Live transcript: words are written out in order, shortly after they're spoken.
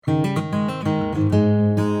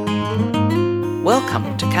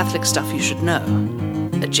Welcome to Catholic Stuff You Should Know,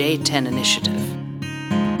 a J10 initiative.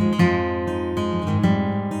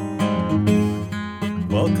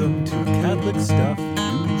 Welcome to Catholic Stuff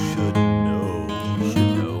You Should Know.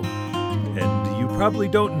 And you probably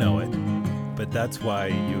don't know it, but that's why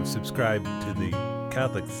you subscribe to the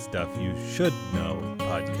Catholic Stuff You Should Know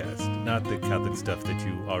podcast, not the Catholic stuff that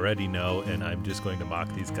you already know. And I'm just going to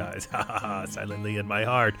mock these guys silently in my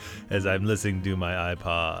heart as I'm listening to my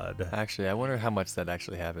iPod. Actually, I wonder how much that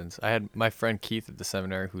actually happens. I had my friend Keith at the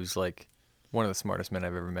seminary, who's like one of the smartest men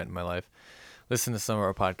I've ever met in my life, listen to some of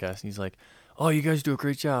our podcasts, and he's like, "Oh, you guys do a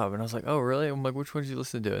great job." And I was like, "Oh, really?" I'm like, "Which ones did you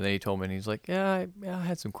listen to?" And then he told me, and he's like, "Yeah, I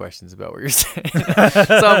had some questions about what you're saying."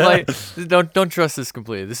 So I'm like, don't trust this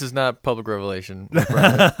completely. This is not public revelation.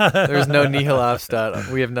 There's no nihil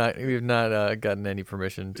obstat. We have not gotten any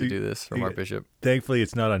permission to do this from our bishop. Thankfully,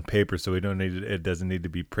 it's not on paper, so we don't need it doesn't need to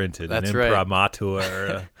be printed. That's an right.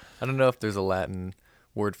 Imprimatur. I don't know if there's a Latin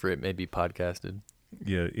word for it. Maybe podcasted.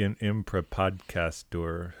 Yeah, in impra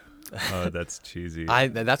podcastor. Oh, that's cheesy.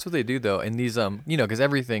 That's what they do though. And these, because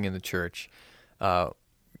everything in the church,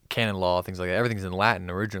 canon law, things like that, everything's in Latin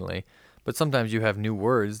originally. But sometimes you have new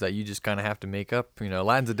words that you just kind of have to make up.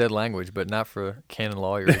 Latin's a dead language, but not for canon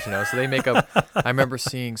lawyers. So they make up. I remember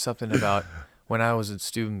seeing something about when I was at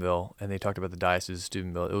Steubenville, and they talked about the diocese of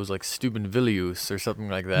Steubenville. It was like Steubenvillius or something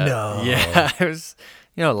like that. No. Yeah, it was,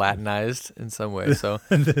 Latinized in some way. So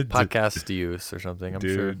podcastius or something. I'm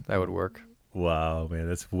sure that would work. Wow, man,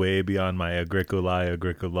 that's way beyond my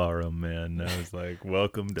agricolarum, man. I was like,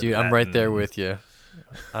 welcome to Dude, Latin. I'm right there with you.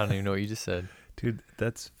 I don't even know what you just said. Dude,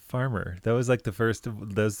 that's farmer. That was like the first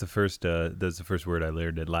word I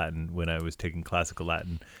learned in Latin when I was taking classical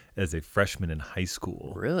Latin as a freshman in high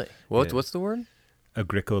school. Really? Yeah. What's the word?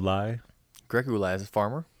 Agricolae. Agricolae is a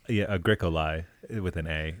farmer? Yeah, agricolae with an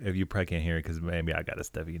A. You probably can't hear it because maybe I got a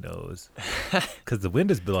stuffy nose. Because the wind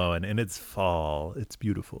is blowing and it's fall. It's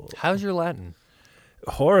beautiful. How's your Latin?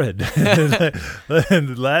 Horrid.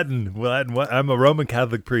 Latin. What? I'm a Roman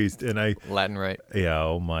Catholic priest, and Latin, right? Yeah.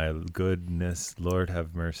 Oh my goodness, Lord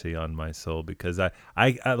have mercy on my soul. Because I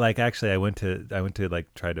went to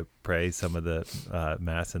like try to pray some of the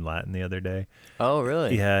mass in Latin the other day. Oh,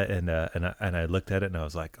 really? Yeah, and I looked at it and I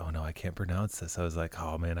was like, oh no, I can't pronounce this. I was like,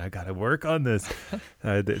 oh man, I got to work on this.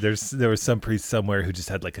 There was some priest somewhere who just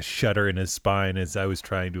had like a shudder in his spine as I was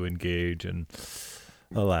trying to engage, and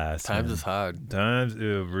alas, times is hard. Times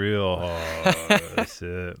is real hard. That's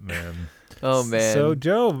it, man. Oh man. So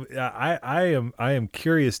Joe, I am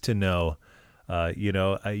curious to know.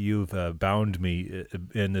 You've bound me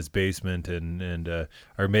in this basement and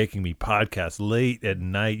are making me podcast late at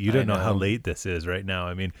night. You don't know how late this is right now.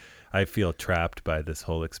 I mean, I feel trapped by this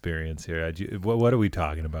whole experience here. What are we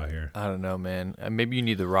talking about here? I don't know, man. Maybe you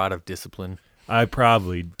need the rod of discipline. I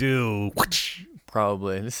probably do.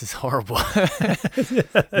 Probably. This is horrible.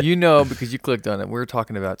 Because you clicked on it. We're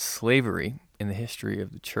talking about slavery in the history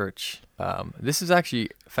of the church. This is actually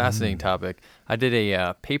a fascinating topic. I did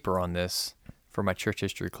a paper on this for my church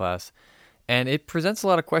history class, and it presents a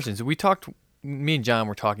lot of questions. Me and John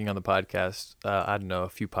were talking on the podcast, a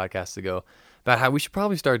few podcasts ago, about how we should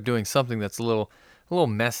probably start doing something that's a little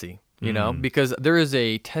messy, because there is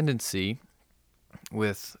a tendency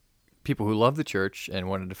with people who love the church and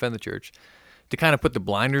want to defend the church to kind of put the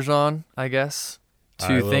blinders on, I guess,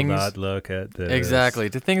 to things. I will not look at this. Exactly,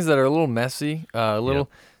 to things that are a little messy,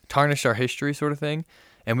 tarnish our history, sort of thing,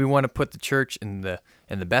 and we want to put the church in the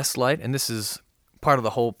best light. And this is part of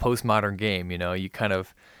the whole postmodern game.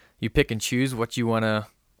 You pick and choose the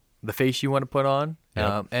face you want to put on,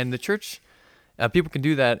 and the church. People can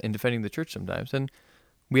do that in defending the church sometimes, and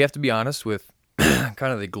we have to be honest with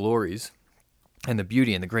kind of the glories and the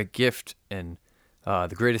beauty and the great gift and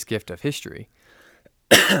the greatest gift of history.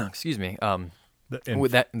 Excuse me.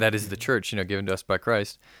 That is the church, given to us by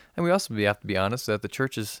Christ. And we also have to be honest that the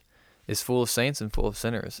church is full of saints and full of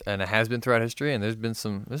sinners, and it has been throughout history. And there's been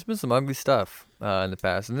some ugly stuff in the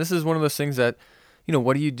past. And this is one of those things that,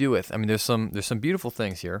 what do you do with? I mean, there's some beautiful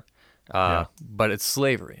things here, but it's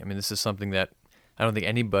slavery. I mean, this is something that I don't think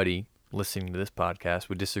anybody listening to this podcast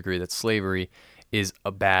would disagree that slavery is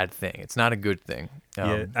a bad thing. It's not a good thing.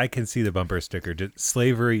 I can see the bumper sticker.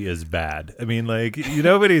 Slavery is bad. I mean,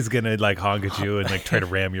 nobody's gonna honk at you and try to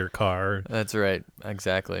ram your car. That's right,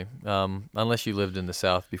 exactly. Unless you lived in the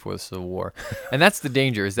South before the Civil War, and that's the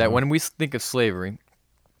danger. Is that when we think of slavery,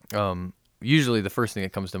 usually the first thing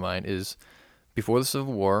that comes to mind is before the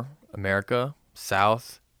Civil War, America,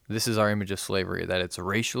 South. This is our image of slavery, that it's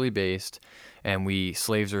racially based, and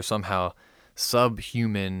slaves are somehow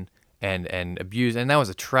subhuman and abused. And that was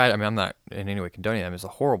a tragedy. I mean, I'm not in any way condoning that. It's a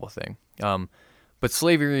horrible thing. But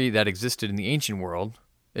slavery that existed in the ancient world,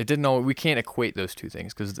 it didn't know. We can't equate those two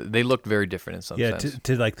things because they looked very different in some sense.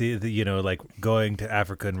 To like the like going to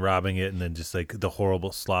Africa and robbing it, and then just like the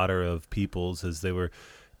horrible slaughter of peoples as they were,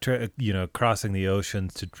 crossing the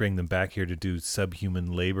oceans to bring them back here to do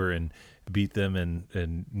subhuman labor and beat them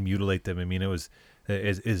and mutilate them. I mean, it was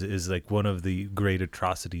is like one of the great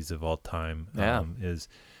atrocities of all time. Yeah.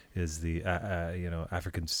 Is the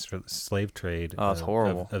African slave trade? Oh, it's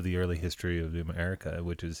horrible. Of the early history of America,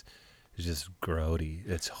 which is just grody.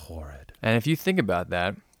 It's horrid. And if you think about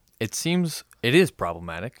that, it is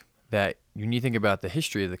problematic that when you think about the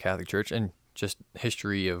history of the Catholic Church and just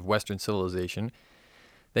history of Western civilization,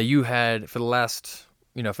 that you had for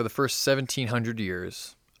the first 1,700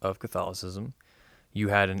 years of Catholicism, you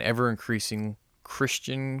had an ever-increasing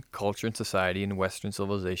Christian culture and society in Western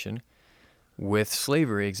civilization with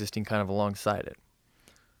slavery existing kind of alongside it.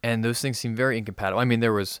 And those things seem very incompatible. I mean,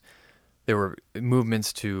 there were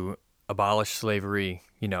movements to abolish slavery,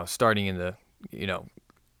 starting in the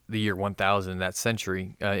year 1000, that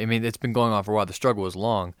century. I mean, it's been going on for a while. The struggle was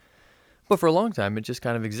long, but for a long time, it just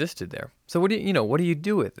kind of existed there. So what do you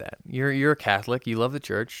do with that? You're a Catholic, you love the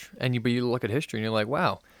church, but you look at history and you're like,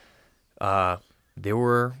 wow, there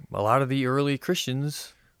were a lot of the early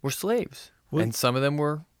Christians were slaves, and some of them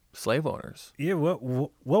were slave owners. Yeah, what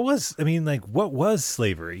was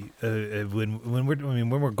slavery when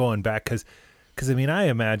we're going back? Because I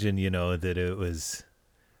imagine that it was.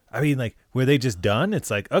 I mean, like, were they just done?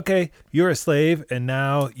 It's like, okay, you're a slave, and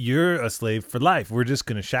now you're a slave for life. We're just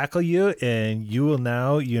going to shackle you, and you will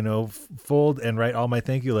now, fold and write all my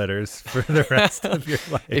thank you letters for the rest of your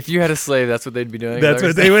life. If you had a slave, that's what they'd be doing. That's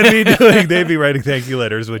what they would be doing. They'd be writing thank you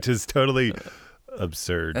letters, which is totally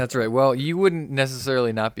absurd. That's right. Well, you wouldn't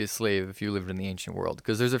necessarily not be a slave if you lived in the ancient world,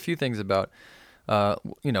 because there's a few things about,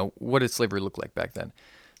 what did slavery look like back then?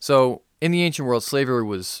 So in the ancient world, slavery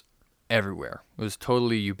was everywhere. It was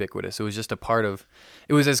totally ubiquitous. It was just it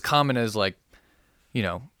was as common as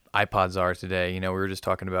iPods are today. We were just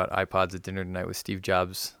talking about iPods at dinner tonight with Steve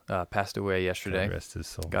Jobs, passed away yesterday. God rest his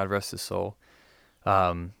soul. God rest his soul.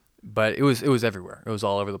 But it was everywhere. It was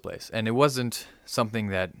all over the place. And it wasn't something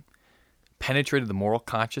that penetrated the moral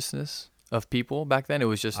consciousness of people back then. It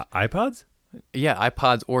was just iPods? Yeah,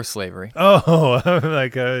 iPods or slavery. Oh,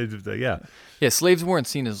 like yeah. Yeah, slaves weren't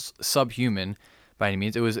seen as subhuman by any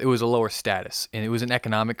means. It was a lower status, and it was an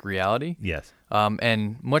economic reality. Yes.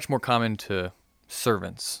 And much more common to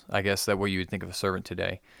servants, I guess, that way you would think of a servant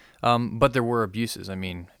today. But there were abuses. I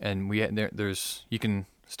mean, and you can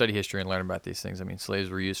study history and learn about these things. I mean, slaves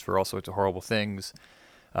were used for all sorts of horrible things,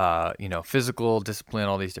 physical discipline,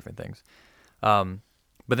 all these different things.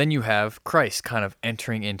 But then you have Christ kind of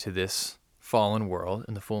entering into this fallen world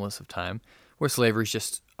in the fullness of time, where slavery is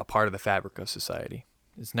just a part of the fabric of society.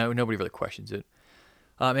 Nobody really questions it.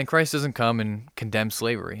 And Christ doesn't come and condemn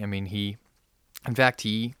slavery. I mean, he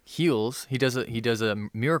heals. He does a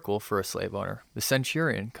miracle for a slave owner. The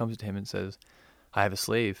centurion comes to him and says, "I have a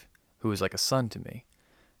slave who is like a son to me."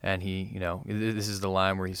 And he, this is the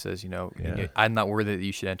line where he says, "I'm not worthy that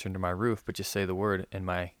you should enter into my roof, but just say the word, and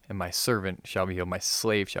my servant shall be healed, my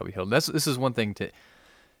slave shall be healed." This is one thing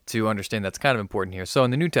to understand that's kind of important here. So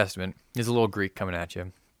in the New Testament, there's a little Greek coming at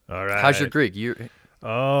you. All right. How's your Greek?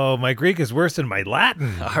 Oh, my Greek is worse than my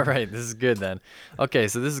Latin. All right, this is good then. Okay,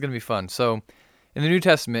 so this is going to be fun. So in the New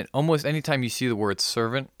Testament, almost anytime you see the word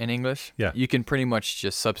servant in English, you can pretty much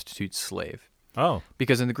just substitute slave. Oh.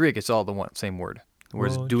 Because in the Greek, it's all the same word. The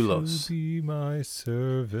word is doulos. You be my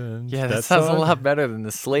servant. Yeah, that sounds a lot better than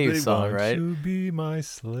the slave song, right? You be my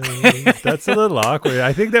slave. That's a little awkward.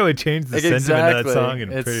 I think that would change the sentiment of that song in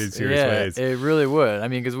pretty serious ways. It really would. I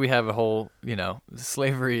mean, because we have a whole,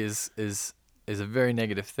 slavery is a very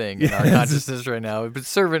negative thing in our consciousness right now. But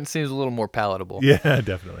servant seems a little more palatable. Yeah,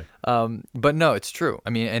 definitely. But no, it's true.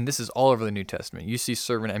 I mean, and this is all over the New Testament. You see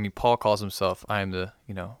servant. I mean, Paul calls himself, "I am the,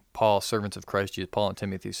 Paul, servants of Christ Jesus." Paul and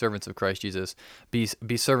Timothy, servants of Christ Jesus. Be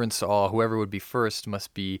servants to all. Whoever would be first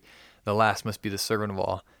must be the last, must be the servant of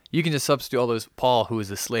all. You can just substitute all those. Paul, who is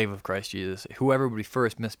the slave of Christ Jesus. Whoever would be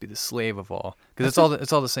first must be the slave of all, because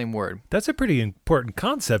it's all the same word. That's a pretty important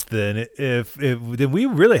concept. Then, if then we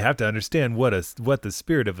really have to understand what the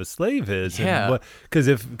spirit of a slave is. Yeah. Because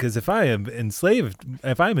if I'm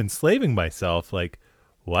enslaving myself, like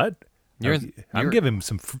what? I'm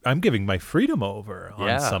giving my freedom over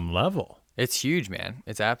on some level. It's huge, man.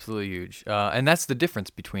 It's absolutely huge. And that's the difference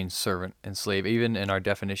between servant and slave, even in our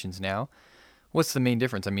definitions now. What's the main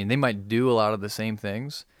difference? I mean, they might do a lot of the same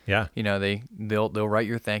things. Yeah. They'll write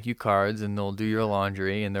your thank you cards, and they'll do your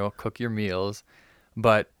laundry, and they'll cook your meals.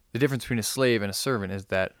 But the difference between a slave and a servant is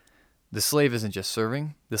that the slave isn't just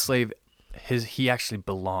serving. The slave he actually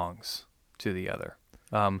belongs to the other.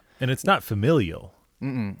 And it's not familial.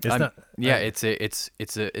 It's not. Yeah,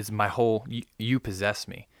 it's my whole. You possess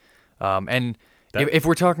me, and That- if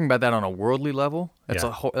we're talking about that on a worldly level, that's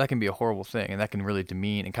Yeah. that can be a horrible thing, and that can really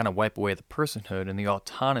demean and kind of wipe away the personhood and the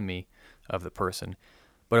autonomy of the person.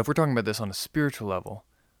 But if we're talking about this on a spiritual level,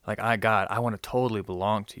 like God, I want to totally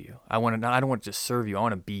belong to you. I don't want to just serve you. I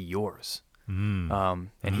want to be yours.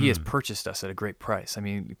 And He has purchased us at a great price. I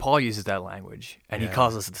mean, Paul uses that language, and he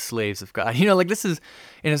calls us the slaves of God. Like this is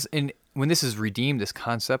when this is redeemed, this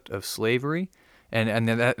concept of slavery, and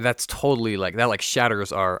then that's totally that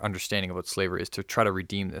shatters our understanding of what slavery is, to try to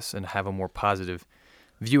redeem this and have a more positive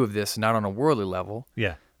view of this, not on a worldly level.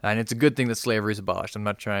 Yeah. And it's a good thing that slavery is abolished. I'm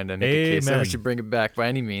not trying to make a case that we Amen. should bring it back by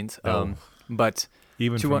any means. No. But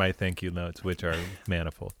Even to for what- my thank you notes, which are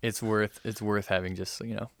manifold. it's worth having just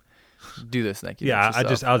do this. Thank you. Yeah, note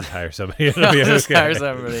yourself. I'll just hire somebody. It'll I'll be just okay. hire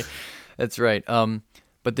somebody. That's right.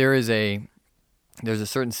 But there's a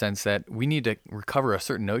certain sense that we need to recover a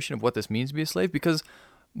certain notion of what this means to be a slave, because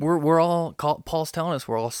we're all Paul's telling us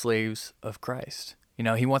we're all slaves of Christ.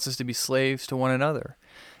 He wants us to be slaves to one another.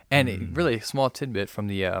 And really, a small tidbit from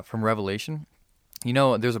from Revelation.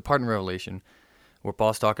 There's a part in Revelation where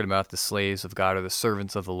Paul's talking about the slaves of God, or the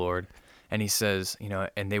servants of the Lord. And he says,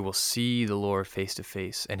 and they will see the Lord face to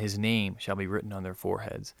face, and His name shall be written on their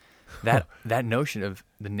foreheads. That notion of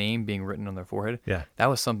the name being written on their forehead, Yeah. that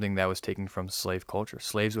was something that was taken from slave culture.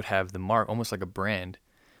 Slaves would have the mark, almost like a brand,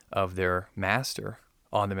 of their master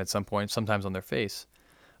on them at some point, sometimes on their face.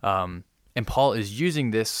 And Paul is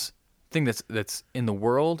using this thing that's in the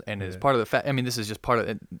world and is part of the fact. I mean, this is just part of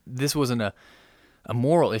it. This wasn't a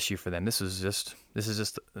moral issue for them. This is just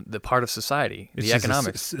the part of society, It's the just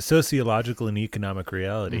economics. a sociological and economic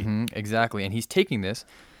reality. Exactly. And he's taking this,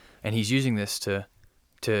 and he's using this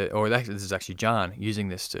this is actually John using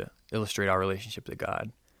this to illustrate our relationship to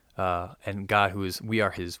God, and God,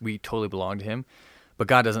 we totally belong to Him. But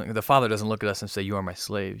the Father doesn't look at us and say, "You are my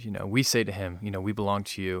slaves." We say to Him, we belong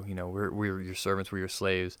to you. We're your servants. We're your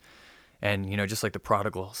slaves. And just like the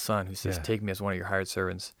prodigal son who says, Yeah. "Take me as one of your hired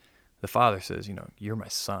servants," the Father says, "You're my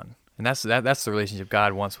son." And that's the relationship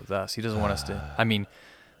God wants with us. He doesn't want us to. I mean,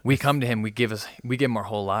 we come to Him, we give Him our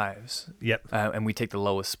whole lives. Yep. And we take the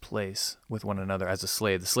lowest place with one another as a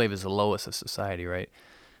slave. The slave is the lowest of society, right?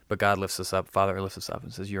 But God lifts us up. Father lifts us up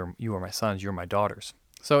and says, "You are my sons. You're my daughters."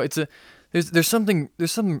 So there's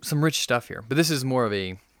some rich stuff here. But this is more of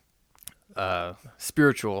a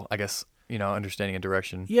spiritual, I guess, understanding and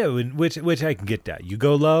direction. Yeah, which I can get that. You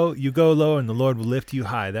go low, and the Lord will lift you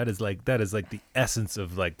high. That is like the essence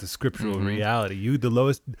of the scriptural reality. You the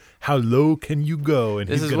lowest. How low can you go? And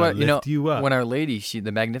This He's is gonna what lift you up. when Our Lady,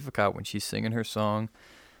 the Magnificat, when she's singing her song,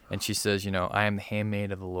 and she says, "I am the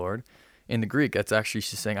handmaid of the Lord." In the Greek, that's actually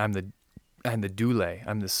she's saying, "I'm the doule.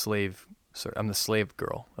 I'm the slave. Sorry, I'm the slave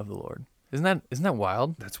girl of the Lord." Isn't that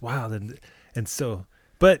wild? That's wild, and so,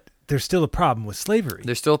 but there's still a problem with slavery.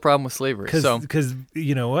 There's still a problem with slavery. Because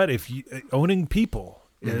you know what? If owning people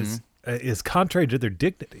is contrary to their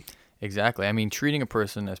dignity. Exactly. I mean, treating a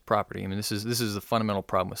person as property. I mean, this is the fundamental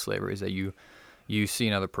problem with slavery, is that you see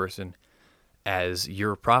another person as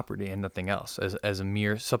your property and nothing else, as a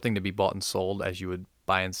mere something to be bought and sold, as you would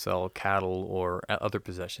buy and sell cattle or other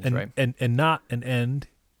possessions, And, right? and not an end.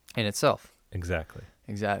 In itself. Exactly.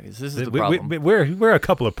 Exactly. So this is the problem. We're a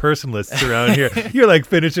couple of personalists around here. You're like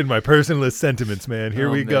finishing my personalist sentiments, man. Here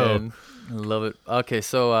Oh, we go. man. I love it. Okay,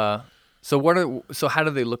 so how do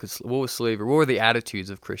they look at what was slavery? What were the attitudes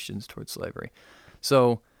of Christians towards slavery?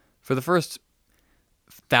 So, for the first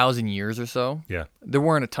 1,000 years or so, Yeah. there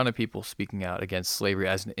weren't a ton of people speaking out against slavery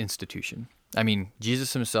as an institution. I mean,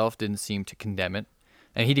 Jesus himself didn't seem to condemn it,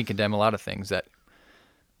 and he did condemn a lot of things that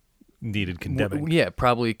Needed condemning.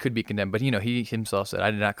 probably could be condemned. But he himself said, "I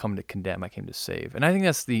did not come to condemn; I came to save." And I think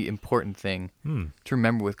that's the important thing to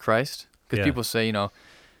remember with Christ, because Yeah. people say,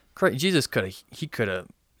 Jesus could have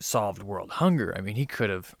solved world hunger. I mean, he could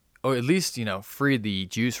have, or at least freed the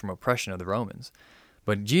Jews from oppression of the Romans.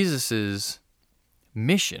 But Jesus's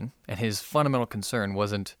mission and his fundamental concern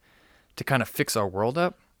wasn't to kind of fix our world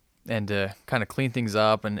up and to kind of clean things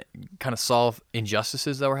up and kind of solve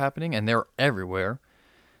injustices that were happening, and they're everywhere.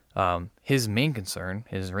 His main concern,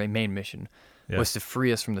 his main mission, was to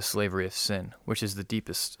free us from the slavery of sin, which is the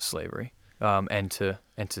deepest slavery, and to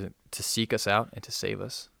seek us out and to save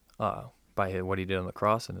us by what he did on the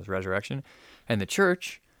cross and his resurrection. And the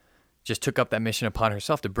church just took up that mission upon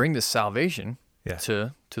herself to bring this salvation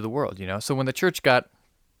to the world. So when the church got,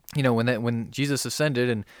 when Jesus ascended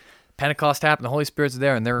and Pentecost happened, the Holy Spirit's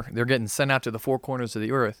there, and they're getting sent out to the four corners of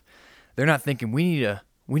the earth. They're not thinking we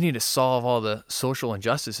we need to solve all the social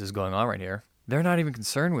injustices going on right here. They're not even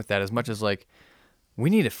concerned with that as much as like, we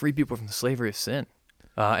need to free people from the slavery of sin.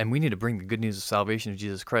 And we need to bring the good news of salvation of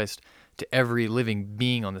Jesus Christ to every living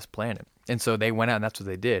being on this planet. And so they went out and that's what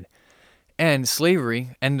they did. And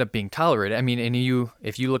slavery ended up being tolerated. I mean,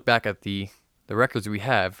 if you look back at the records we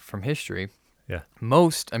have from history, Yeah.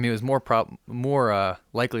 it was more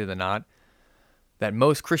likely than not that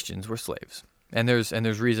most Christians were slaves. And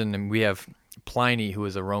there's reason, and we have Pliny, who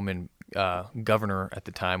was a Roman governor at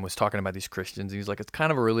the time, was talking about these Christians. And he's like, it's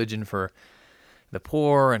kind of a religion for the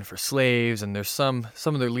poor and for slaves, and there's some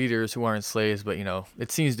of their leaders who aren't slaves, but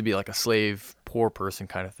it seems to be like a slave poor person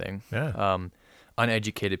kind of thing. Yeah.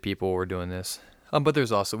 Uneducated people were doing this, but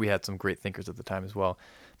we had some great thinkers at the time as well.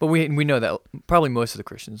 But we know that probably most of the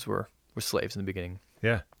Christians were slaves in the beginning.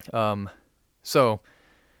 Yeah. So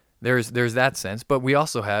there's that sense, but we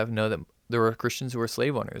also know that there were Christians who were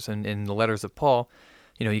slave owners, and in the letters of Paul,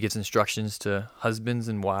 he gets instructions to husbands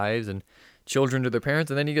and wives and children to their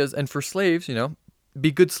parents, and then he goes, and for slaves,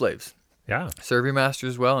 be good slaves. Yeah. Serve your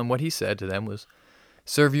masters well, and what he said to them was,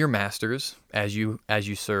 serve your masters as you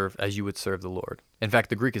would serve the Lord. In fact,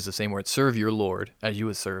 the Greek is the same word, serve your Lord as you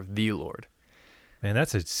would serve the Lord. Man,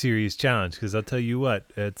 that's a serious challenge, because I'll tell you what,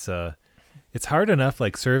 it's hard enough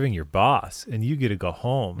like serving your boss, and you get to go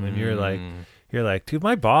home, and you're like, dude,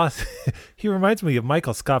 my boss, he reminds me of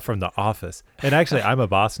Michael Scott from The Office. And actually, I'm a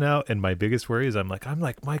boss now, and my biggest worry is I'm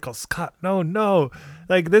like Michael Scott. No,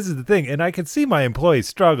 like this is the thing, and I can see my employees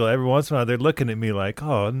struggle every once in a while. They're looking at me like,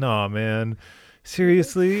 oh no, man,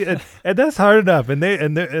 seriously, and that's hard enough. And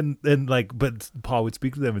but Paul would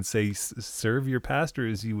speak to them and say, serve your pastor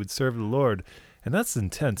as you would serve the Lord. And that's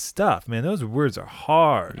intense stuff, man. Those words are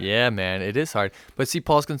hard. Yeah, man, it is hard. But see,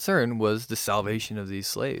 Paul's concern was the salvation of these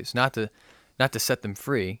slaves, not to set them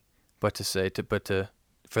free, but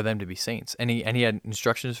for them to be saints. And he had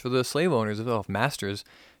instructions for the slave owners as well. Masters,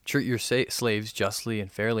 treat your slaves justly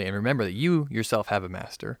and fairly, and remember that you yourself have a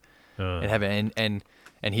master, and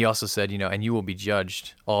he also said, and you will be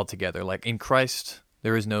judged altogether. Like in Christ,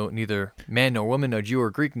 there is neither man nor woman, no Jew or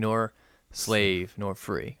Greek, nor slave nor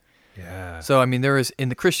free. Yeah. So I mean, there is in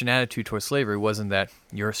the Christian attitude towards slavery wasn't that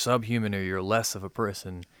you're subhuman or you're less of a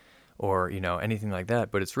person, or anything like that,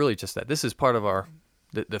 but it's really just that this is part of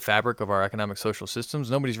the fabric of our economic social systems.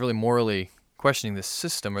 Nobody's really morally questioning this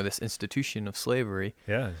system or this institution of slavery.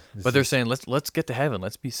 Yeah. But they're saying let's get to heaven,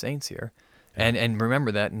 let's be saints here, and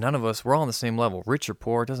remember that none of us, we're all on the same level, rich or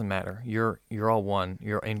poor, it doesn't matter. You're all one.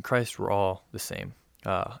 You're in Christ. We're all the same,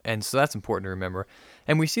 and so that's important to remember.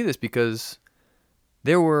 And we see this because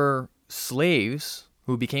there were slaves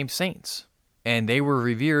who became saints. And they were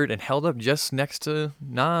revered and held up just next to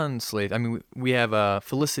non-slaves. I mean, we have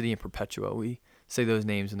Felicity and Perpetua. We say those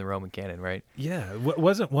names in the Roman canon, right? Yeah.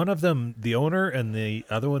 Wasn't one of them the owner and the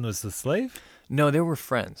other one was the slave? No, they were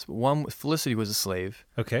friends. Felicity was a slave.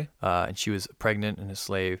 Okay. And she was pregnant and a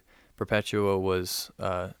slave. Perpetua was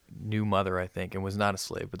a new mother, I think, and was not a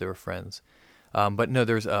slave, but they were friends. But no,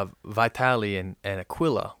 there's Vitali and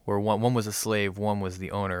Aquila, where one was a slave, one was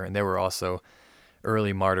the owner, and they were also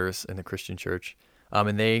early martyrs in the Christian church,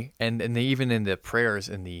 and they even in the prayers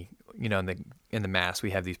in the mass,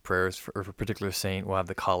 we have these prayers for a particular saint. We'll have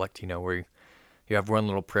the collect, where you have one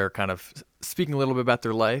little prayer kind of speaking a little bit about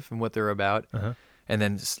their life and what they're about, and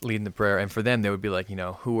then leading the prayer. And for them, they would be like,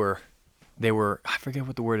 they were I forget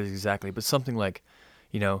what the word is exactly, but something like,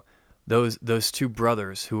 those two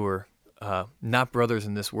brothers who were not brothers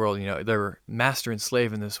in this world, they were master and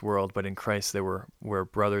slave in this world, but in Christ they were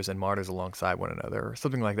brothers and martyrs alongside one another, or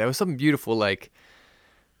something like that. It was something beautiful, like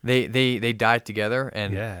they died together,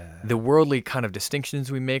 and the worldly kind of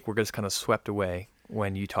distinctions we make were just kind of swept away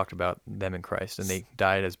when you talked about them in Christ, and they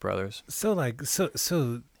died as brothers. So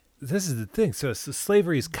this is the thing. So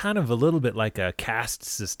slavery is kind of a little bit like a caste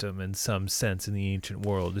system in some sense in the ancient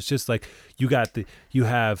world. It's just like you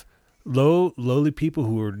have lowly people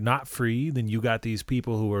who are not free, then you got these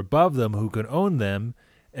people who are above them who can own them,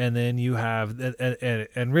 and then you have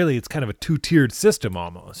and really it's kind of a two-tiered system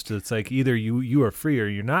almost. It's like either you are free or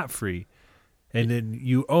you're not free, and then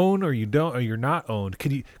you own or you don't, or you're not owned.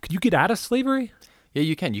 Could you get out of slavery? Yeah,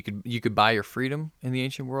 you can. You could buy your freedom in the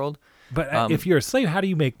ancient world, but if you're a slave, how do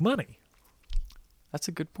you make money? That's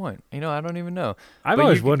a good point. I don't even know. I've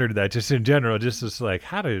always wondered that, just in general, just like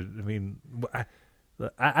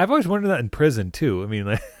I've always wondered that in prison too. I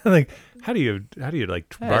mean, like how do you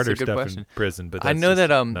barter stuff question. in prison? But I know that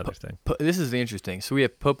another thing. This is the interesting. So we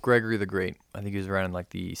have Pope Gregory the Great. I think he was around in like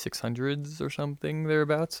the 600s or something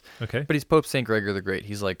thereabouts. Okay, but he's Pope Saint Gregory the Great.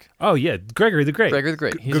 He's like Gregory the Great. Gregory the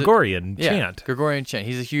Great. Gregorian chant. Gregorian chant.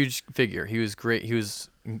 He's a huge figure. He was great. He was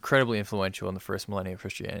incredibly influential in the first millennium of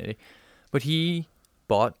Christianity. But he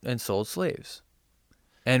bought and sold slaves.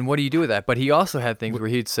 And what do you do with that? But he also had things where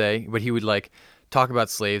he'd say, but he would like talk about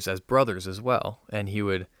slaves as brothers as well. And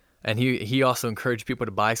he also encouraged people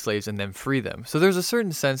to buy slaves and then free them. So there's a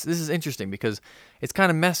certain sense, this is interesting because it's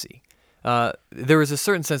kind of messy. There was a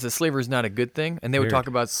certain sense that slavery is not a good thing, and they would talk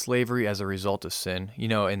about slavery as a result of sin. You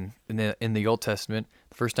know, in the Old Testament,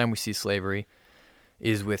 the first time we see slavery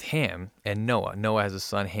is with Ham and Noah. Noah has a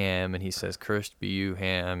son, Ham, and he says, "Cursed be you,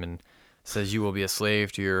 Ham," and says, "You will be a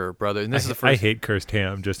slave to your brother." And this is the first. I hate cursed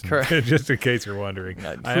ham. Just in case you're wondering,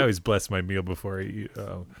 I always bless my meal before I eat.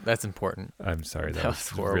 Oh. That's important. I'm sorry. That was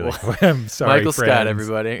horrible. Really, I'm sorry, Michael friends. Scott,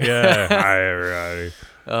 everybody. Yeah. Hi, everybody.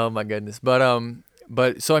 Oh my goodness.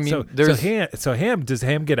 But so I mean, so Ham, does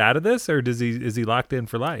Ham get out of this, or is he locked in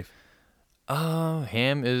for life?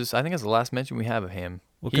 Ham is, I think, it's the last mention we have of Ham.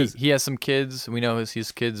 Well, he has some kids. We know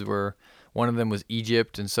his kids were, one of them was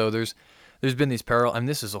Egypt, and so there's been these parallel. I mean,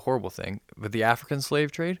 this is a horrible thing, but the African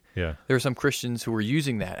slave trade. Yeah, there were some Christians who were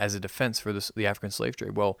using that as a defense for the African slave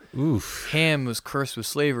trade. Well, oof. Ham was cursed with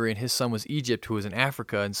slavery, and his son was Egypt, who was in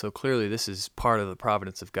Africa, and so clearly this is part of the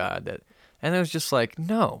providence of God. And it was just like,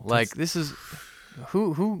 no, like this is.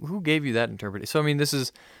 Who gave you that interpretation? So I mean, this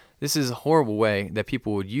is a horrible way that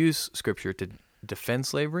people would use Scripture to defend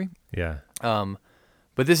slavery. Yeah.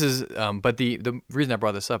 But this is but the reason I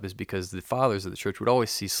brought this up is because the fathers of the church would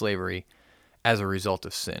always see slavery as a result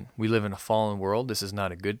of sin. We live in a fallen world. This is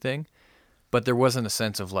not a good thing. But there wasn't a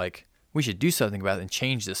sense of like, we should do something about it and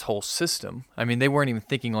change this whole system. I mean, they weren't even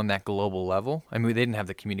thinking on that global level. I mean, they didn't have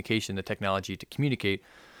the communication, the technology to communicate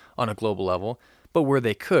on a global level. But where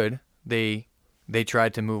they could, they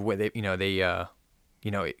tried to move away.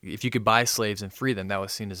 If you could buy slaves and free them, that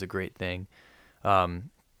was seen as a great thing.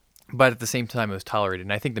 But at the same time, it was tolerated.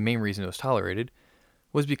 And I think the main reason it was tolerated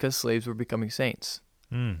was because slaves were becoming saints.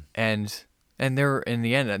 And they're, in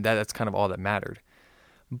the end, that's kind of all that mattered.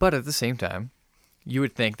 But at the same time, you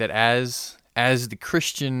would think that as the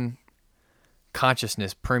Christian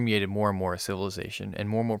consciousness permeated more and more civilization, and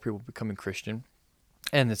more people becoming Christian,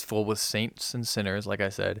 and it's full with saints and sinners, like I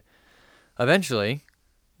said, eventually,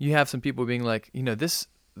 you have some people being like,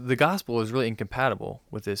 the gospel is really incompatible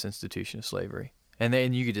with this institution of slavery.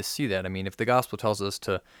 And you could just see that. I mean, if the gospel tells us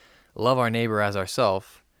to love our neighbor as ourselves,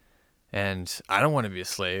 and I don't want to be a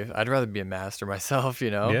slave, I'd rather be a master myself,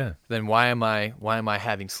 Yeah. Then why am I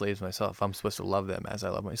having slaves myself? I'm supposed to love them as I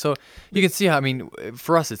love myself. So you can see how, I mean,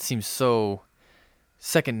 for us, it seems so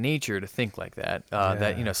second nature to think like that.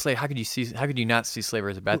 That slave. How could you not see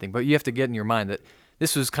slavery as a bad thing? But you have to get in your mind that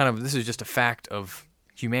this is just a fact of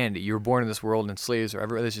humanity. You were born in this world, and slaves are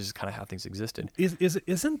everywhere. This is just kind of how things existed.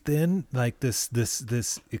 Isn't then like this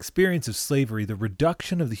experience of slavery the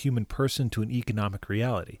reduction of the human person to an economic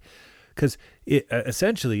reality? Because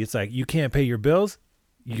essentially, it's like you can't pay your bills,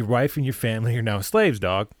 your wife and your family are now slaves,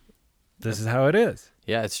 dog. This is how it is.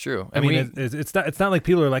 Yeah, it's true. I mean, it's not like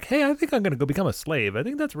people are like, hey, I think I'm going to go become a slave. I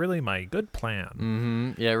think that's really my good plan.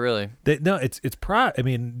 Mm-hmm. Yeah, really. I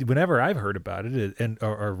mean, whenever I've heard about it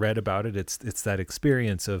or read about it, it's that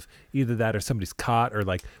experience of either that or somebody's caught, or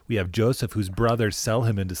like we have Joseph, whose brothers sell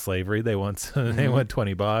him into slavery. They want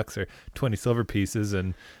 $20 or 20 silver pieces,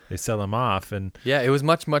 and they sell him off. And yeah, it was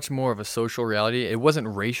much, much more of a social reality. It wasn't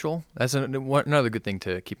racial. That's another good thing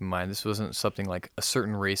to keep in mind. This wasn't something like a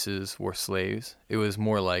certain races were slaves. It was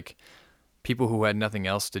more like people who had nothing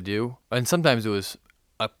else to do. And sometimes it was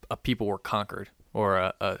a people were conquered,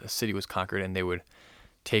 or a city was conquered, and they would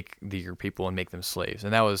take your people and make them slaves.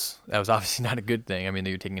 And that was obviously not a good thing. I mean,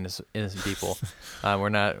 you're taking innocent people. We're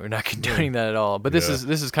not condoning that at all. But this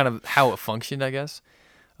is kind of how it functioned, I guess.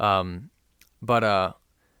 But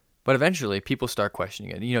eventually, people start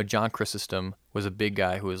questioning it. John Chrysostom was a big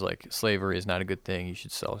guy who was like, slavery is not a good thing. You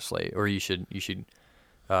should sell a slave, or you should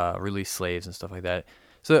release slaves and stuff like that.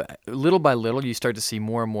 So little by little, you start to see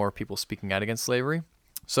more and more people speaking out against slavery.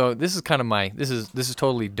 So this is kind of this is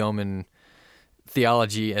totally Doman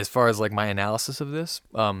theology as far as like my analysis of this.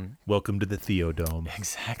 Welcome to the Theodome.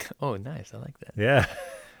 Exactly. Oh, nice. I like that. Yeah.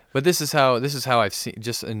 But this is how I've seen,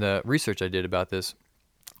 just in the research I did about this,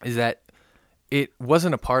 is that it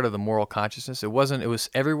wasn't a part of the moral consciousness. It was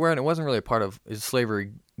everywhere, and it wasn't really a part of, is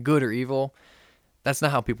slavery good or evil? That's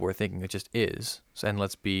not how people were thinking. It just is. And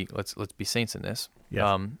let's be saints in this.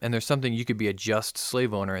 Yes. And there's something, you could be a just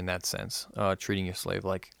slave owner in that sense, treating your slave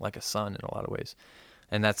like a son in a lot of ways.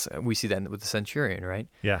 And we see that with the centurion, right?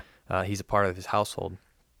 Yeah. He's a part of his household.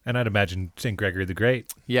 And I'd imagine St. Gregory the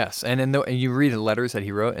Great. Yes, and you read the letters that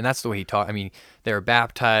he wrote, and that's the way he taught. I mean, they were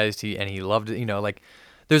baptized, and he loved it.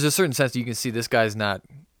 there's a certain sense that you can see this guy's not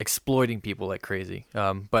exploiting people like crazy,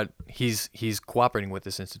 but he's cooperating with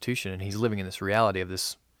this institution, and he's living in this reality of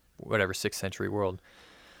this whatever 6th century world.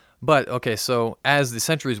 But okay, so as the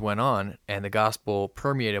centuries went on and the gospel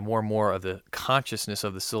permeated more and more of the consciousness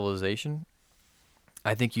of the civilization,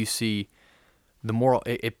 I think you see the moral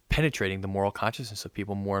it penetrating the moral consciousness of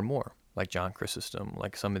people more and more, like John Chrysostom,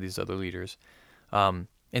 like some of these other leaders. And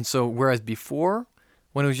so whereas before,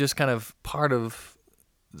 when it was just kind of part of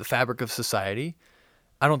the fabric of society,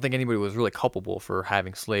 I don't think anybody was really culpable for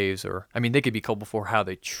having slaves, or, I mean, they could be culpable for how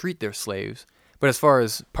they treat their slaves. But as far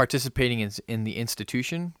as participating in the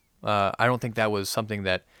institution, I don't think that was something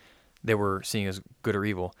that they were seeing as good or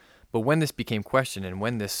evil. But when this became questioned, and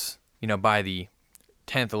when this, by the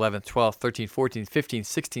 10th, 11th, 12th, 13th, 14th, 15th,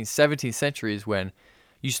 16th, 17th centuries, when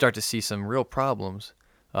you start to see some real problems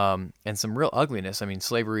and some real ugliness. I mean,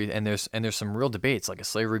 slavery, and there's some real debates, like, is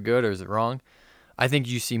slavery good or is it wrong? I think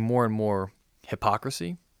you see more and more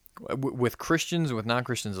hypocrisy with Christians and with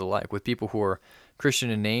non-Christians alike, with people who are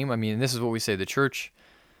Christian in name. I mean, this is what we say: the church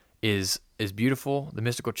is beautiful. The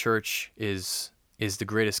mystical church is the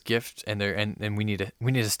greatest gift, and we need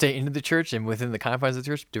to stay into the church and within the confines of the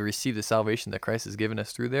church to receive the salvation that Christ has given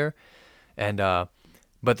us through there. And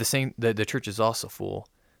but the church is also full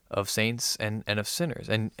of saints and of sinners.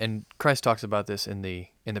 And Christ talks about this in the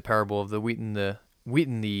parable of the wheat in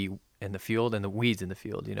the field and the weeds in the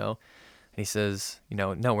field, And he says,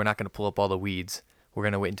 no, we're not going to pull up all the weeds. We're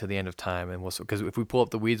going to wait until the end of time, and because if we pull up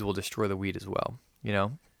the weeds, we'll destroy the wheat as well,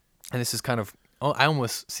 And this is kind of, I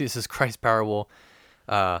almost see this as Christ's parable,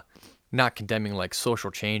 not condemning like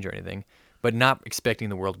social change or anything, but not expecting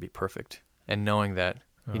the world to be perfect, and knowing that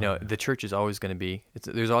the church is always going to be,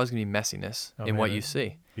 there's always going to be messiness in what you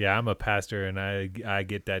see. Yeah, I'm a pastor, and I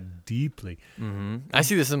get that deeply. Mm-hmm. I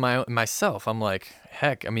see this in myself. I'm like,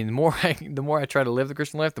 heck, I mean, the more I try to live the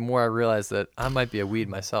Christian life, the more I realize that I might be a weed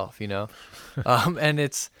myself, and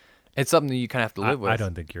it's something that you kind of have to live with. I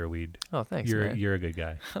don't think you're a weed. Oh, thanks, You're man. a good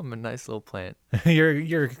guy. I'm a nice little plant.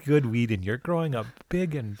 You're a good weed, and you're growing up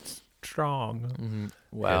big and strong. Mm-hmm.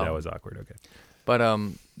 Wow, yeah, that was awkward. Okay,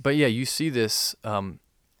 but yeah, you see this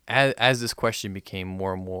as this question became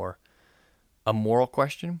more and more a moral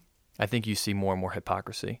question. I think you see more and more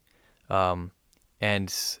hypocrisy, and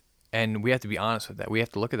we have to be honest with that. We have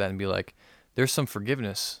to look at that and be like, there's some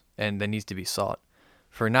forgiveness and that needs to be sought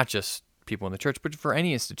for not just people in the church, but for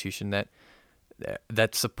any institution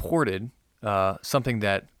that supported something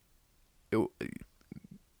that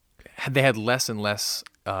they had less and less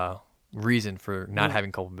reason for not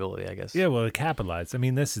having culpability, I guess. Yeah, well, it capitalized. I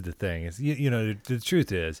mean, this is the thing. Is the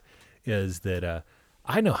truth is that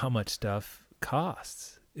I know how much stuff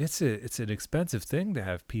costs. It's an expensive thing to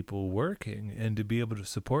have people working and to be able to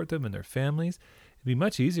support them and their families. It'd be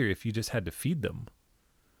much easier if you just had to feed them.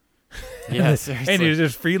 Yeah, seriously. And it's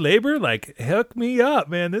just free labor. Like, hook me up,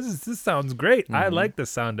 man. This sounds great. Mm-hmm. I like the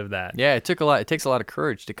sound of that. Yeah, it takes a lot of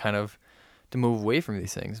courage to kind of to move away from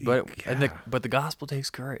these things, but the gospel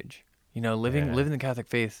takes courage. Living the Catholic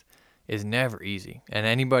faith is never easy, and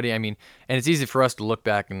anybody. I mean, and it's easy for us to look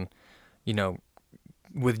back and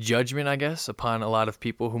with judgment, I guess, upon a lot of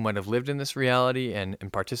people who might have lived in this reality and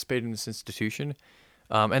participated in this institution.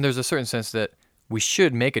 And there's a certain sense that we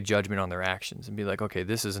should make a judgment on their actions and be like, okay,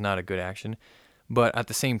 this is not a good action. But at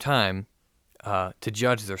the same time, to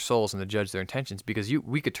judge their souls and to judge their intentions, because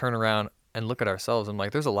we could turn around and look at ourselves and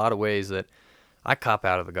like, there's a lot of ways that I cop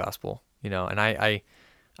out of the gospel, and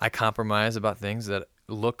I compromise about things that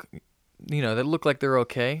look like they're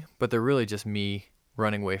okay, but they're really just me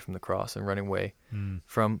running away from the cross and running away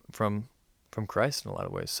from Christ in a lot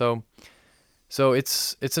of ways. So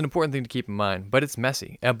it's an important thing to keep in mind, but it's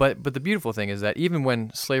messy. But the beautiful thing is that even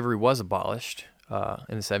when slavery was abolished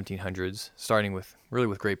in the 1700s, starting with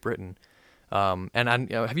Great Britain,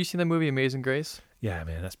 have you seen that movie Amazing Grace? Yeah,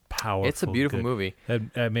 man, that's powerful. It's a beautiful movie.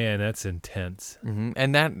 Man, that's intense. Mm-hmm.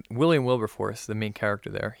 And that William Wilberforce, the main character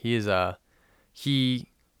there, he is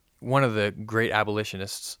one of the great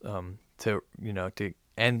abolitionists to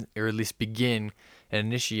end or at least begin and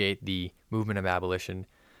initiate the movement of abolition.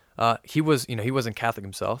 He wasn't Catholic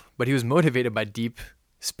himself, but he was motivated by deep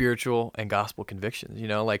spiritual and gospel convictions.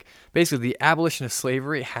 Like basically the abolition of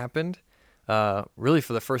slavery happened really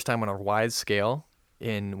for the first time on a wide scale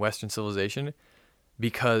in Western civilization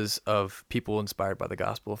because of people inspired by the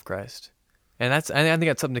gospel of Christ. And I think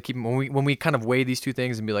that's something to keep when we kind of weigh these two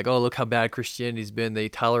things and be like, oh, look how bad Christianity's been. They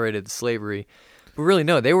tolerated slavery. But really,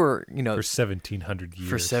 no, they were, for 1,700 years.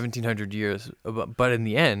 For 1,700 years. But in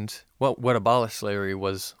the end, what abolished slavery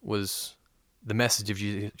was the message of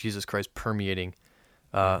Jesus Christ permeating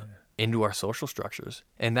into our social structures.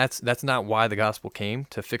 And that's not why the gospel came,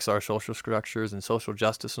 to fix our social structures and social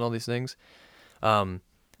justice and all these things.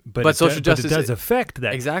 But social justice, but it does affect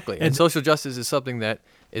that. Exactly. And social justice is something that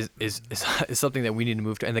is something that we need to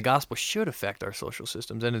move to, and the gospel should affect our social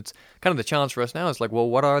systems. And it's kind of the challenge for us now. It's like, well,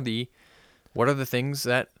 what are the things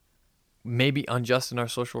that may be unjust in our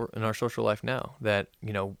social life now, that,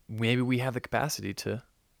 you know, maybe we have the capacity to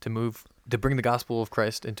bring the gospel of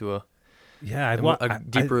Christ into a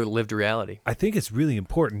deeper lived reality. I think it's really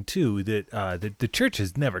important too that the church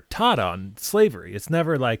has never taught on slavery. It's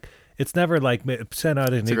never like sent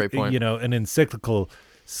out an encyclical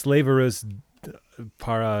Slaverus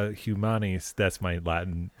para humanis. That's my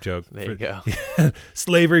Latin joke. There you go.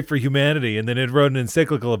 Slavery for humanity, and then it wrote an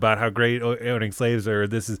encyclical about how great owning slaves are.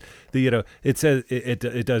 This is it says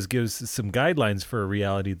it does give some guidelines for a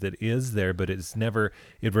reality that is there, but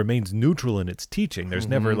it remains neutral in its teaching. There's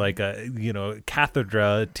never like a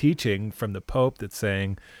cathedra teaching from the Pope that's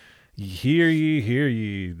saying, hear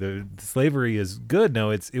ye, the slavery is good.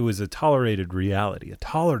 No, it was a tolerated reality, a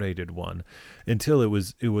tolerated one, until it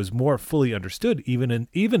was more fully understood, even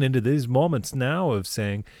into these moments now of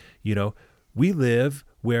saying, we live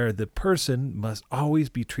where the person must always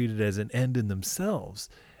be treated as an end in themselves.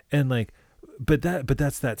 And but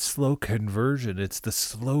that's that slow conversion. It's the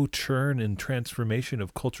slow churn and transformation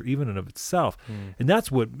of culture, even in of itself. And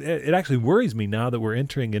that's what it actually worries me now that we're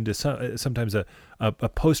entering into sometimes a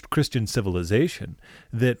post-Christian civilization,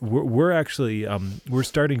 that we're actually we're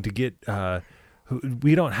starting to get.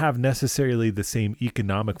 We don't have necessarily the same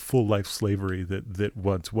economic full life slavery that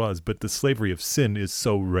once was, but the slavery of sin is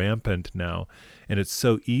so rampant now, and it's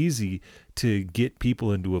so easy to get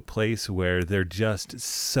people into a place where they're just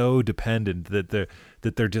so dependent that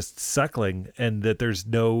they're just suckling, and that there's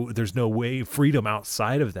no way freedom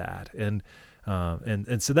outside of that, and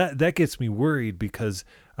so that gets me worried, because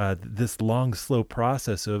this long, slow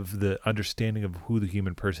process of the understanding of who the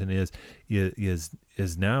human person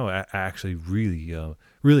is now actually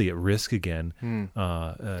really at risk again.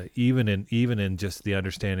 Even in just the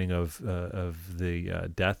understanding of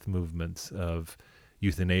the death movements of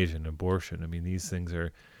euthanasia and abortion. I mean, these things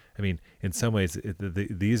are. I mean, in some ways,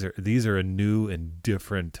 these are a new and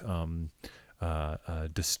different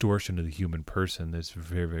distortion of the human person that's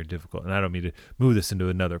very, very difficult. And I don't mean to move this into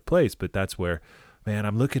another place, but that's where, man,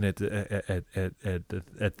 I'm looking at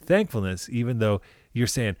thankfulness, even though you're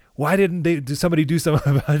saying, why didn't somebody do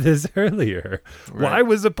something about this earlier? Right. Why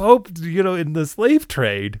was the Pope, in the slave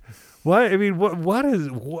trade? Why? I mean,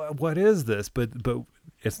 what is this? But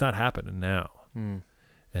it's not happening now.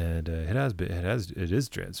 And it is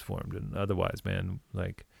transformed. And otherwise, man,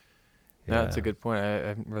 like. Yeah, that's a good point. I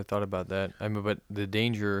haven't really thought about that. I mean, but the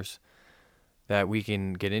dangers that we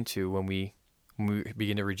can get into when we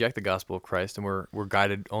begin to reject the gospel of Christ, and we're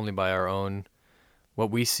guided only by our own,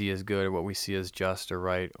 what we see as good, or what we see as just or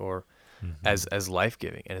right, or as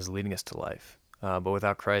life-giving, and as leading us to life. But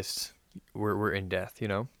without Christ, we're in death,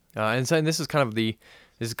 And so, and this is kind of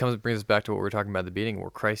brings us back to what we were talking about at the beginning,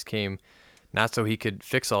 where Christ came not so he could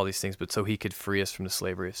fix all these things, but so he could free us from the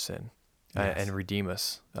slavery of sin. Yes. And redeem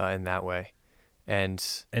us in that way, and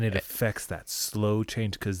it affects that slow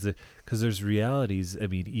change, because there's realities. I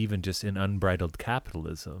mean, even just in unbridled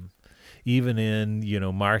capitalism, even in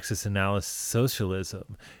Marxist analysis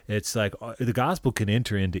socialism, it's like the gospel can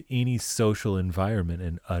enter into any social environment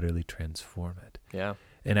and utterly transform it. Yeah,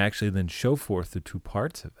 and actually then show forth the true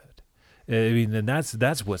parts of it. I mean, and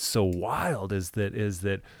that's what's so wild is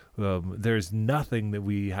that there's nothing that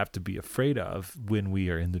we have to be afraid of when we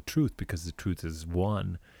are in the truth, because the truth is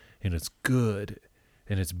one, and it's good,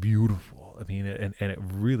 and it's beautiful. I mean, and it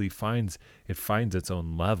really finds its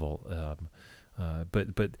own level.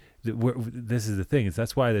 But this is the thing.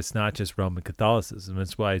 That's why it's not just Roman Catholicism.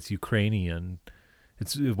 It's why it's Ukrainian.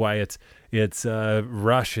 It's why it's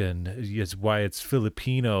Russian. It's why it's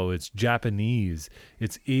Filipino. It's Japanese.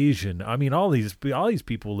 It's Asian. I mean, all these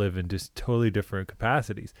people live in just totally different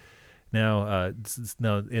capacities. Now,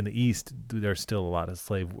 in the East, there's still a lot of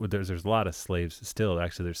There's a lot of slaves still.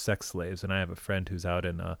 Actually, there's sex slaves, and I have a friend who's out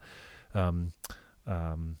in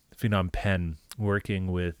Phnom Penh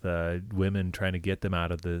working with women, trying to get them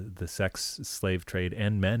out of the sex slave trade,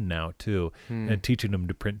 and men now too, and teaching them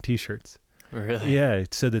to print T-shirts. Really? Yeah,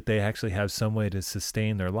 so that they actually have some way to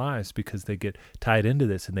sustain their lives, because they get tied into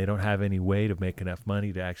this and they don't have any way to make enough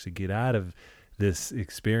money to actually get out of this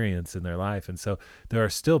experience in their life. And so there are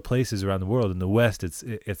still places around the world. In the West, it's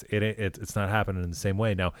not happening in the same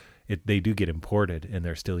way. Now, they do get imported, and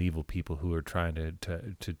there's still evil people who are trying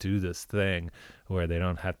to do this thing where they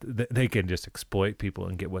don't have to. They can just exploit people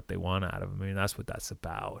and get what they want out of them. I mean, that's what that's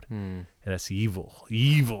about, and that's evil.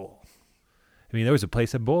 I mean, there was a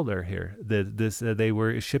place in Boulder here. They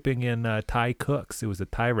were shipping in Thai cooks. It was a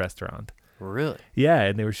Thai restaurant. Really? Yeah,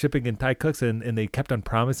 and they were shipping in Thai cooks, and they kept on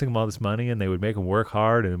promising them all this money, and they would make them work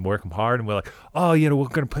hard, and we're like, oh, we're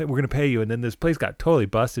gonna pay you, and then this place got totally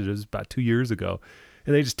busted. It was about 2 years ago,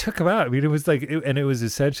 and they just took them out. I mean, it was like, and it was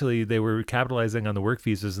essentially they were capitalizing on the work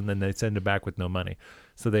visas, and then they send them back with no money.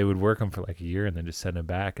 So they would work them for like a year, and then just send them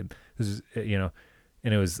back, and this is,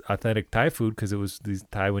 and it was authentic Thai food because it was these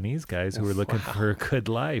Taiwanese guys who were looking for a good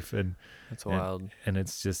life, and that's wild. And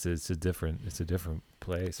it's a different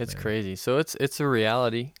place. It's man. crazy. So it's a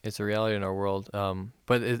reality. It's a reality in our world.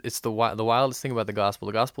 But it's the wildest thing about the gospel.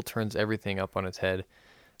 The gospel turns everything up on its head.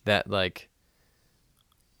 That like,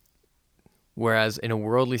 whereas in a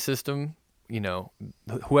worldly system,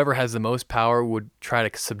 whoever has the most power would try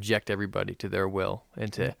to subject everybody to their will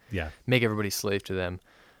and to make everybody slave to them.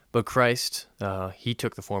 But Christ, he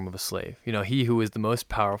took the form of a slave. He who is the most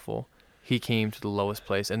powerful, he came to the lowest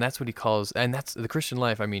place, and that's what he calls. And that's the Christian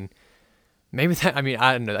life. I mean, I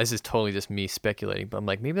don't know. This is totally just me speculating, but I'm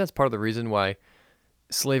like, maybe that's part of the reason why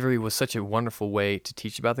slavery was such a wonderful way to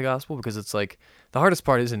teach about the gospel, because it's like the hardest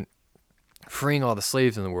part isn't freeing all the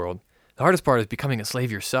slaves in the world. The hardest part is becoming a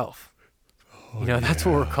slave yourself. That's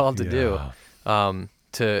what we're called to do.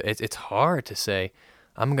 It's hard to say,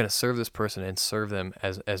 I'm going to serve this person and serve them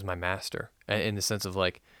as my master, in the sense of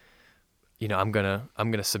like, I'm going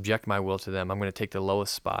to subject my will to them. I'm going to take the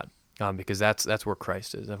lowest spot, because that's where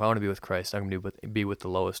Christ is. If I want to be with Christ, I'm going to be with the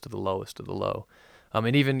lowest of the lowest of the low.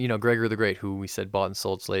 And even, Gregory the Great, who we said bought and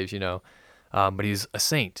sold slaves, but he's a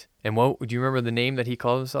saint. And do you remember the name that he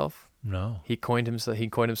called himself? No. He coined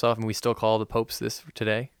himself, and we still call the popes this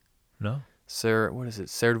today. No. What is it?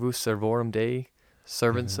 Servus servorum Dei,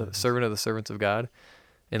 servant of the servants of God.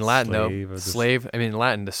 In Latin, slave. In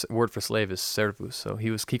Latin, the word for slave is servus. So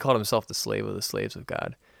he called himself the slave of the slaves of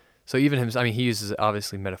God. So even him, he uses it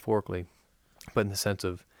obviously metaphorically, but in the sense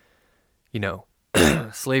of,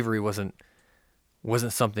 slavery wasn't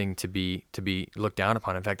something to be looked down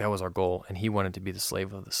upon. In fact, that was our goal, and he wanted to be the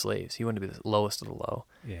slave of the slaves. He wanted to be the lowest of the low.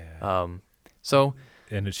 Yeah.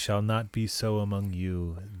 And it shall not be so among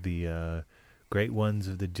you. The great ones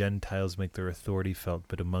of the Gentiles make their authority felt,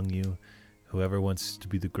 but among you, whoever wants to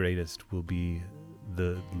be the greatest will be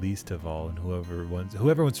the least of all, and whoever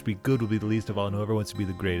wants to be good will be the least of all, and whoever wants to be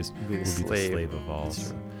the greatest will be the slave of all.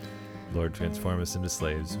 Lord, transform us into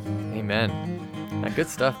slaves. Amen. Good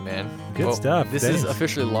stuff, man. Good stuff. This is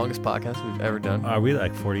officially the longest podcast we've ever done. Are we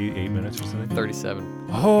like 48 minutes or something? 37.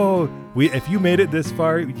 Oh, if you made it this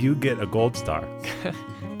far, you get a gold star.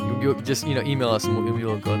 You just email us and we'll give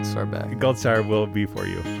you a gold star back. A gold star will be for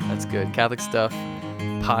you. That's good. Catholic Stuff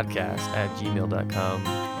Podcast @gmail.com.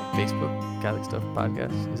 Facebook, Catholic Stuff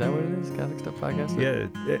Podcast. Is that what it is? Catholic Stuff Podcast?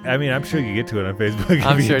 Yeah. I'm sure you get to it on Facebook.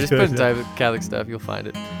 I'm sure. Just put in type Catholic Stuff. You'll find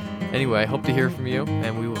it. Anyway, I hope to hear from you,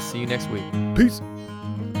 and we will see you next week. Peace.